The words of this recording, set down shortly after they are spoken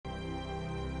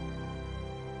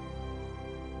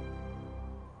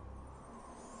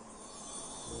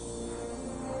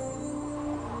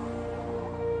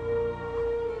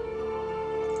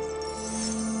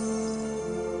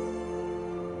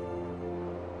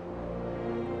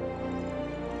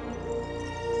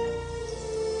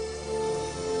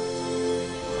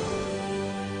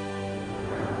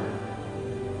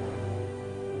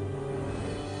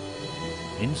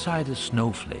inside a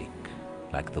snowflake,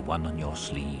 like the one on your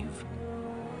sleeve,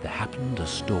 there happened a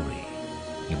story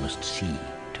you must see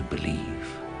to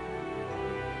believe.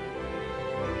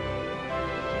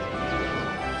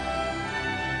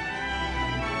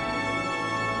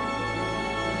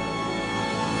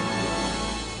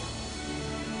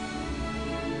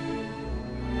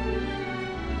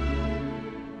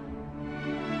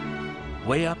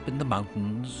 Way up in the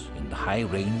mountains, in the high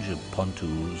range of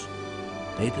Pontoos,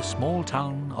 lay the small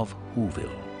town of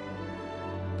Whoville,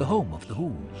 the home of the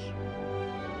Whos.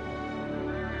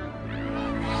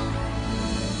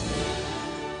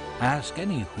 Ask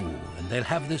any Who, and they'll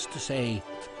have this to say: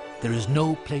 there is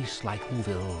no place like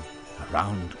Whoville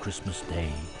around Christmas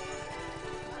Day.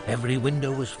 Every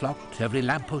window was flocked, every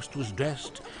lamppost was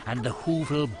dressed, and the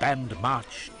Whoville band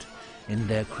marched in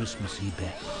their Christmassy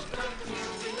best.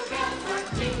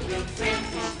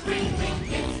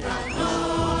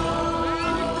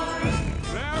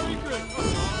 Very good.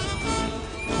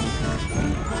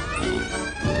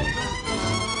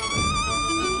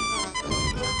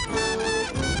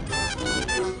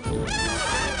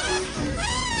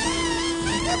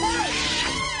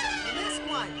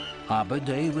 Arbor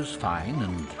Day was fine,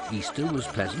 and Easter was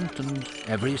pleasant, and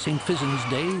every St. Fizzing's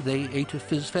Day they ate a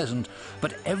fizz pheasant.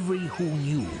 But every Who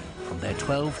knew, from their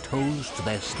 12 toes to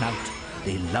their snout,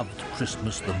 they loved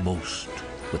Christmas the most,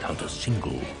 without a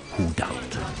single Who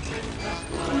doubt.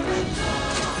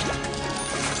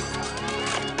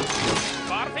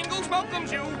 Barfingles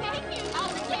welcomes you.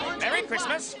 Thank you. Merry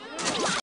Christmas.